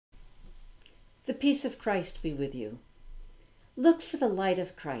The peace of Christ be with you. Look for the light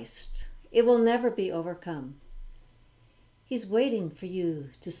of Christ. It will never be overcome. He's waiting for you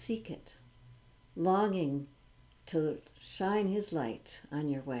to seek it, longing to shine his light on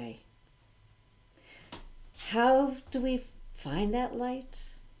your way. How do we find that light?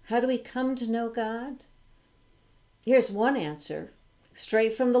 How do we come to know God? Here's one answer,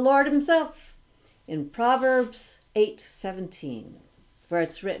 straight from the Lord himself, in Proverbs 8:17, where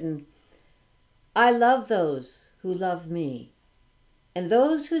it's written, I love those who love me, and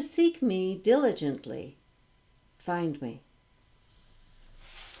those who seek me diligently find me.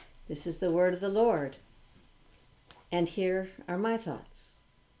 This is the word of the Lord, and here are my thoughts.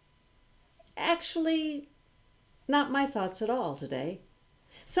 Actually, not my thoughts at all today.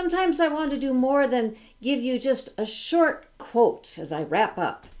 Sometimes I want to do more than give you just a short quote as I wrap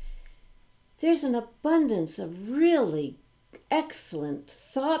up. There's an abundance of really excellent,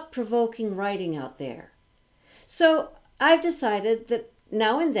 thought-provoking writing out there. So I've decided that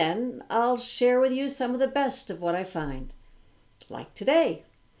now and then I'll share with you some of the best of what I find, like today.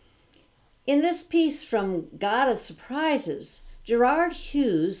 In this piece from God of Surprises, Gerard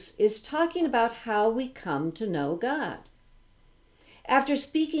Hughes is talking about how we come to know God. After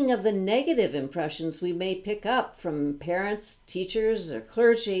speaking of the negative impressions we may pick up from parents, teachers, or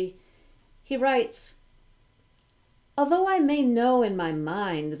clergy, he writes, although I may know in my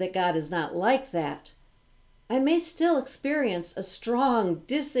mind that God is not like that, I may still experience a strong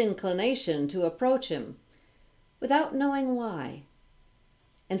disinclination to approach him without knowing why,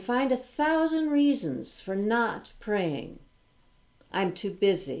 and find 1,000 reasons for not praying. I'm too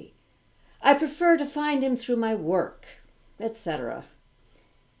busy. I prefer to find him through my work, etc.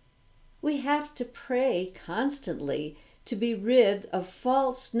 We have to pray constantly to be rid of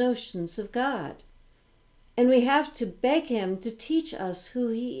false notions of God. And we have to beg him to teach us who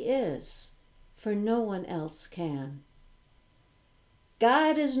he is, for no one else can.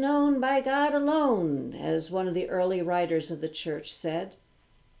 God is known by God alone, as one of the early writers of the church said.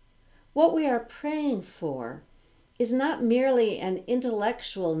 What we are praying for is not merely an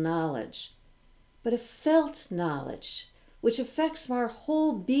intellectual knowledge, but a felt knowledge which affects our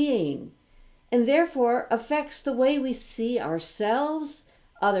whole being and therefore affects the way we see ourselves,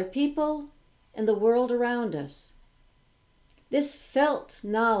 other people, and the world around us. This felt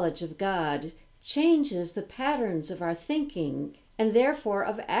knowledge of God changes the patterns of our thinking and therefore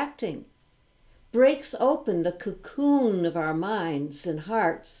of acting, breaks open the cocoon of our minds and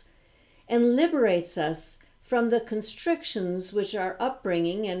hearts, and liberates us from the constrictions which our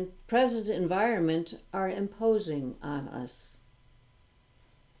upbringing and present environment are imposing on us.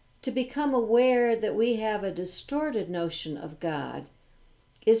 To become aware that we have a distorted notion of God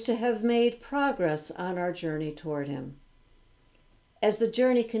is to have made progress on our journey toward him. As the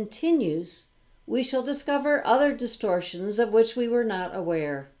journey continues, we shall discover other distortions of which we were not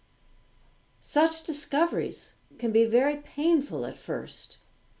aware. Such discoveries can be very painful at first,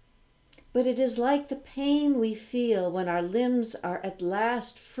 but it is like the pain we feel when our limbs are at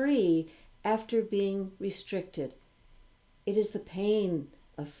last free after being restricted. It is the pain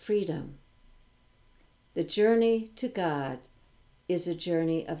of freedom. The journey to God is a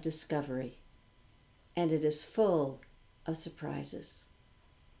journey of discovery, and it is full of surprises.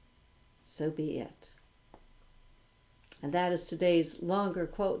 So be it. And that is today's longer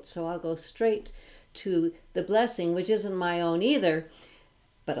quote, so I'll go straight to the blessing, which isn't my own either,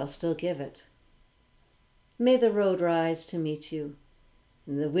 but I'll still give it. May the road rise to meet you,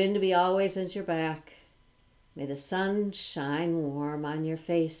 and the wind be always at your back. May the sun shine warm on your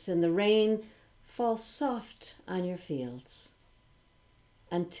face, and the rain fall soft on your fields.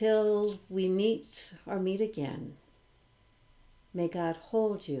 Until we meet or meet again, may God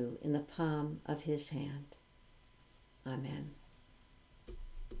hold you in the palm of his hand. Amen.